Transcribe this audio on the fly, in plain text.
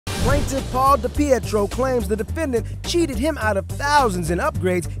Plaintiff Paul DiPietro claims the defendant cheated him out of thousands in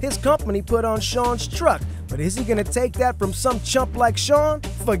upgrades his company put on Sean's truck. But is he gonna take that from some chump like Sean?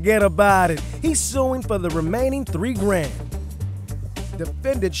 Forget about it. He's suing for the remaining $3 grand.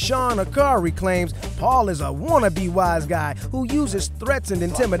 Defendant Sean Akari claims Paul is a wannabe wise guy who uses threats and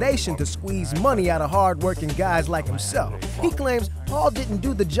intimidation to squeeze money out of hard-working guys like himself. He claims Paul didn't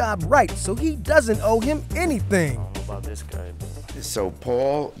do the job right, so he doesn't owe him anything. I don't know about this guy, but... So,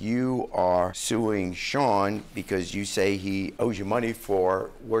 Paul, you are suing Sean because you say he owes you money for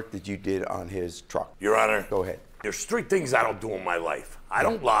work that you did on his truck. Your Honor. Go ahead. There's 3 things I don't do in my life. I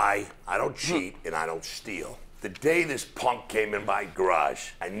don't lie, I don't cheat, and I don't steal. The day this punk came in my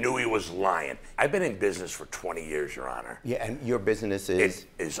garage, I knew he was lying. I've been in business for 20 years, Your Honor. Yeah, and your business is?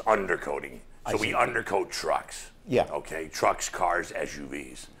 It is undercoating. So we undercoat trucks. Yeah. Okay, trucks, cars,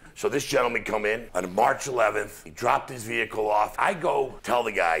 SUVs. So this gentleman come in on March 11th, he dropped his vehicle off. I go tell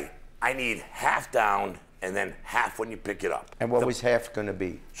the guy, I need half down and then half when you pick it up. And what was half gonna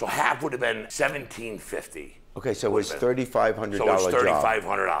be? So half would have been $1,750. Okay, so it was $3,500 So it was job. $3,500,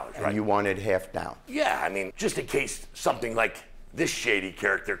 right? And you wanted half down. Yeah, I mean, just in case something like this shady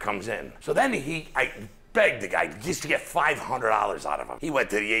character comes in. So then I begged the guy just to get $500 out of him. He went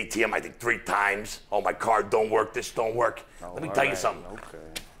to the ATM, I think 3 times. Oh, my card don't work, this don't work. Let me tell you something. Okay.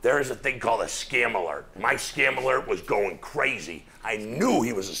 There is a thing called a scam alert. My scam alert was going crazy. I knew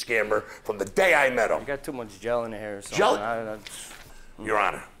he was a scammer from the day I met him. You got too much gel in the hair or something. Gel? Your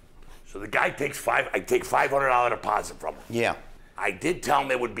Honor. So the guy takes I take $500 deposit from him. Yeah. I did tell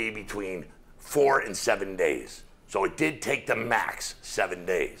him it would be between 4 and 7 days. So it did take the max 7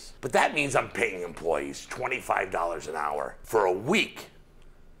 days. But that means I'm paying employees $25 an hour for a week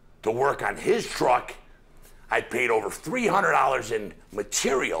to work on his truck. I paid over $300 in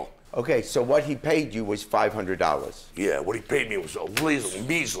material. Okay, so what he paid you was $500. Yeah, what he paid me was a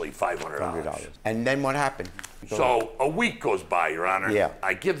measly $500. And then what happened? So a week goes by, Your Honor. Yeah.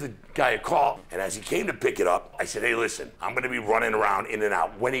 I give the guy a call, and as he came to pick it up, I said, hey, listen, I'm gonna be running around in and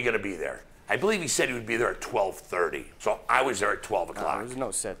out. When are you gonna be there? I believe he said he would be there at 12:30. So I was there at 12 o'clock. There's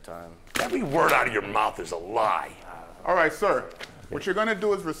no set time. Every word out of your mouth is a lie. All right, sir. What you're gonna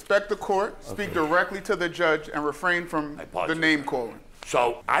do is respect the court, speak directly to the judge, and refrain from the name calling.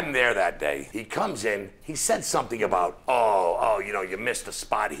 So I'm there that day. He comes in, he said something about, you know, you missed a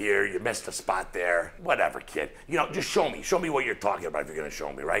spot here, you missed a spot there. Whatever, kid. You know, just show me what you're talking about if you're gonna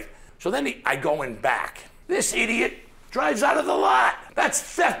show me, right? So then I go in back. This idiot drives out of the lot. That's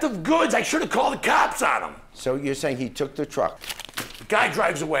theft of goods. I should have called the cops on him. So you're saying he took the truck? The guy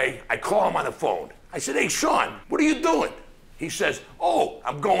drives away. I call him on the phone. I said, hey, Sean, what are you doing? He says, oh,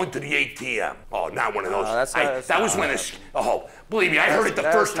 I'm going to the ATM. Oh, not one of those. That was when this, believe me, I heard it the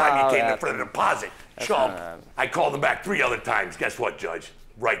first time he came in for the deposit. Chump. I called him back 3 other times. Guess what, Judge?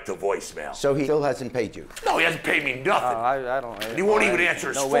 Right to voicemail. So he still hasn't paid you? No, he hasn't paid me nothing. I don't. And he won't even answer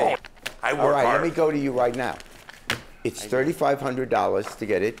his phone. Way. I work All right, hard. let me go to you right now. It's $3,500 to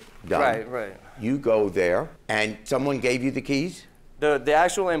get it done. Right. You go there, and someone gave you the keys? The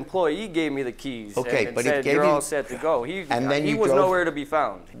actual employee gave me the keys. Okay, and but said, he gave you're you... all set to go. He was drove... nowhere to be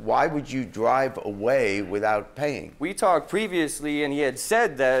found. Why would you drive away without paying? We talked previously, and he had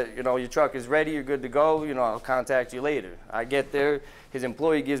said that, you know, your truck is ready, you're good to go, you know, I'll contact you later. I get there, his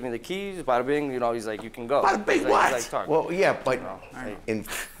employee gives me the keys, bada bing, you know, he's like, you can go. Bada bing what? Well, yeah, but in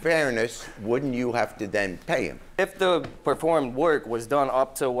fairness, wouldn't you have to then pay him? If the performed work was done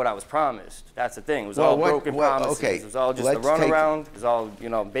up to what I was promised, that's the thing. It was all broken promises. Okay. It was all just a runaround. It was all, you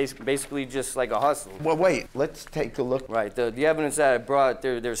know, basically just like a hustle. Well, wait, let's take a look. Right, the evidence that I brought,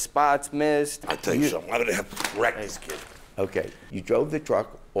 there's spots missed. I'll tell you something, I'm gonna have to correct this kid. Okay, you drove the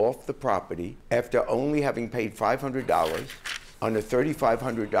truck off the property after only having paid $500 on a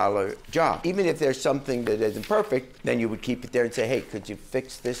 $3,500 job. Even if there's something that isn't perfect, then you would keep it there and say, hey, could you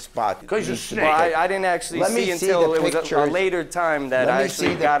fix this spot? Because you're snake. Well, I didn't actually see until it was a later time that I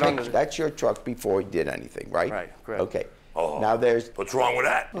actually got on the... That's your truck before he did anything, right? Right, correct. Okay. Now there's... What's wrong with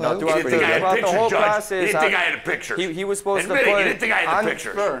that? No, you didn't think I had the whole pictures, Judge. process, You didn't think I had a picture. He was supposed to Admit put... it, you didn't think I had the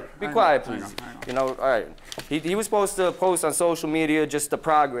pictures. Sir, Be quiet, please. You know, all right. He was supposed to post on social media just the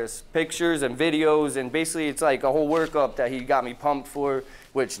progress, pictures and videos, and basically it's like a whole workup that he got me pumped for,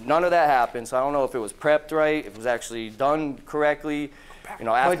 which none of that happened, so I don't know if it was prepped right, if it was actually done correctly, you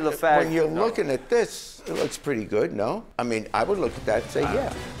know, after the fact. When you're looking at this, it looks pretty good, no? I mean, I would look at that and say,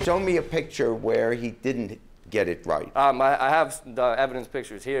 yeah. Show me a picture where he didn't get it right. I have the evidence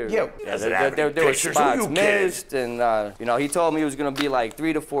pictures here. Yeah. There were spots missed, and you know, he told me it was going to be like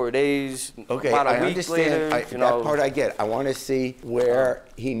 3 to 4 days. Okay, about a I week understand. later, That part I get. I want to see where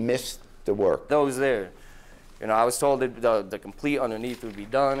he missed the work. Those there. You know, I was told that the complete underneath would be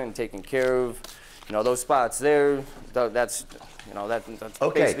done and taken care of. You know, those spots there, that's, you know, that's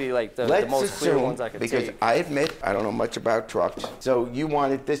Okay. basically like the Let's most clear assume, ones I could because take. I admit I don't know much about trucks. So you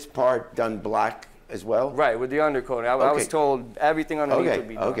wanted this part done black as well? Right, with the undercoating. I was Okay. told everything underneath would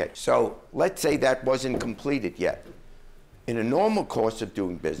be done. Okay, so let's say that wasn't completed yet. In a normal course of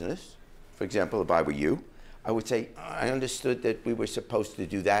doing business, for example, if I were you, I would say, I understood that we were supposed to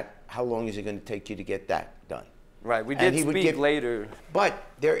do that. How long is it going to take you to get that done? Right, we And did he would speak give- later. But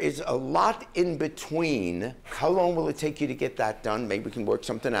there is a lot in between. How long will it take you to get that done? Maybe we can work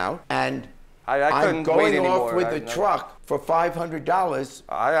something out. And I I'm couldn't going wait off anymore. with the truck for $500.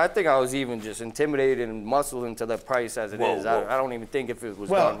 I think I was even just intimidated and muscled into the price as it is. Whoa. I don't even think if it was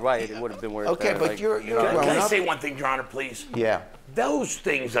Well, done right, it would have been worth okay, that. but Like, you're you know, grown Can I up. say one thing, Your Honor, please? Yeah. Those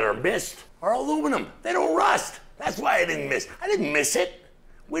things that are missed are aluminum. They don't rust. That's why I didn't miss. I didn't miss it.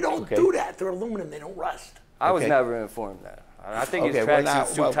 We don't Okay. do that. They're aluminum. They don't rust. I was Okay. never informed that. I think his Okay, well, now-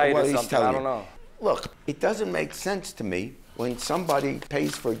 tracksuit's too well, tight well, or he's something. I telling don't you. know. Look, it doesn't make sense to me when somebody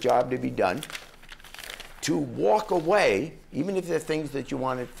pays for a job to be done to walk away, even if there are things that you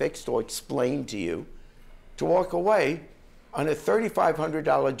wanted fixed or explained to you, to walk away on a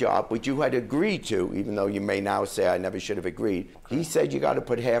 $3,500 job, which you had agreed to, even though you may now say I never should have agreed. He said you got to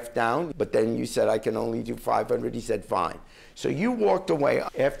put half down, but then you said I can only do 500. He said fine. So you walked away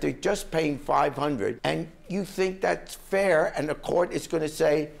after just paying 500, and you think that's fair, and the court is going to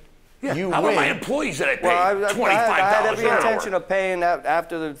say you How win. about my employees that I paid Well, $25 I had every an intention hour? of paying that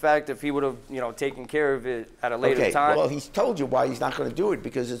after the fact if he would have, you know, taken care of it at a later Okay, time. well, he's told you why he's not going to do it,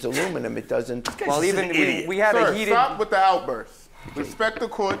 because it's aluminum. It doesn't. Well, This is even an idiot. we had Sir, a heated. stop with the outbursts. Respect the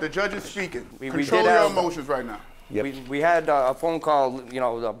court. The judge is speaking. We Control did your have- emotions right now. Yep. We had a phone call, you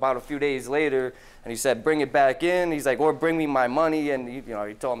know, about a few days later, and he said, "Bring it back in." He's like, "Or bring me my money," and he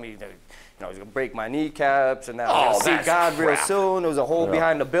told me that, you know, he's gonna break my kneecaps, and that I'm Oh, gonna see that's God real crap. soon. There was a hole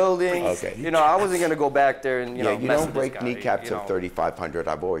behind the building. Okay. You know, I wasn't gonna go back there and you know Yeah, you mess don't with this break guy, kneecaps you at know. 3,500.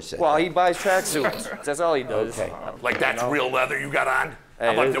 I've always said. Well, that. he buys tracksuits. That's all he does. Okay. Like that's real leather you got on? Hey,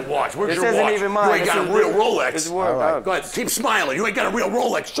 How about this- the watch? Where's this your isn't watch? even mine. You ain't This got a is- real Rolex. This is work. All right. Go ahead, keep smiling. You ain't got a real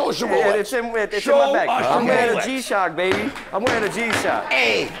Rolex. Show us your Yeah, Rolex. it's in my Show bag. us I'm your wearing a Rolex. G-Shock, baby. I'm wearing a G-Shock.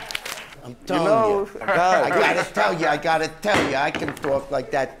 Hey, I'm telling know, you. I gotta tell you, I can talk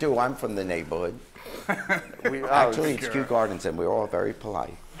like that too. I'm from the neighborhood. Actually, it's Kew Gardens, and we're all very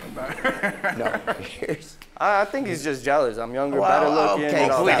polite. No, here's. I think he's just jealous. I'm younger, Well, better looking. okay, you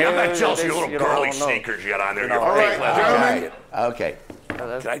know, Believe me, I'm not this, jealous of your this, little you know, I girly don't know. sneakers you got on there. know, Your all pink right, leather gentlemen. jacket. Okay,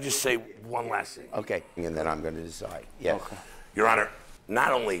 Can I just say one last thing? okay, and then I'm going to decide. Yes. Your Honor,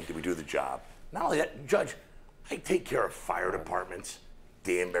 not only did we do the job, not only that, Judge, I take care of fire departments,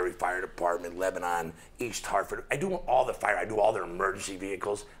 Danbury Fire Department, Lebanon, East Hartford. I do all the fire. I do all their emergency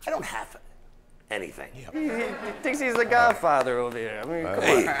vehicles. I don't have anything. He thinks he's the Godfather over there. I mean, come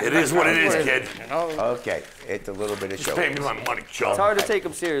Hey, on. it is what it is, kid. You know, Okay, it's a little bit of show. Pay me my money, Joe. it's hard to take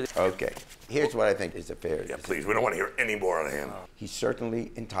him seriously. Okay, here's what I think is a fair. Yeah, please, we don't want to hear any more of him. He's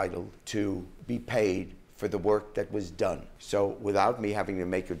certainly entitled to be paid for the work that was done. So without me having to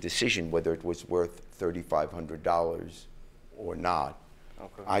make a decision whether it was worth $3,500 or not,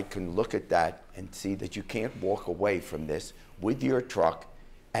 I can look at that and see that you can't walk away from this with your truck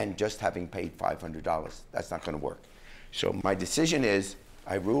and just having paid $500. That's not going to work. So my decision is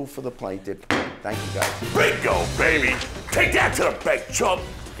I rule for the plaintiff. Thank you, guys. Bingo, baby. Take that to the bank, chump.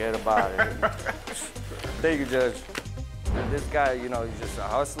 Forget about it. Thank you, Judge. And this guy, you know, he's just a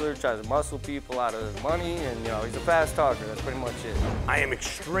hustler, tries to muscle people out of money, and, you know, he's a fast talker. That's pretty much it. I am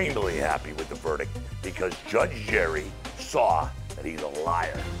extremely happy with the verdict because Judge Jerry saw that he's a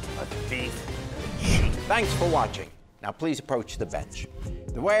liar, a thief, and a cheat. Thanks for watching. Now please approach the bench.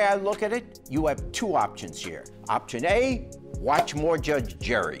 The way I look at it, you have two options here. Option A, watch more Judge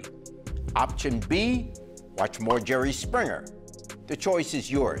Jerry. Option B, watch more Jerry Springer. The choice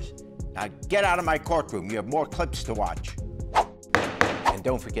is yours. Now get out of my courtroom. You have more clips to watch. And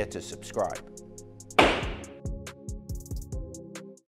don't forget to subscribe.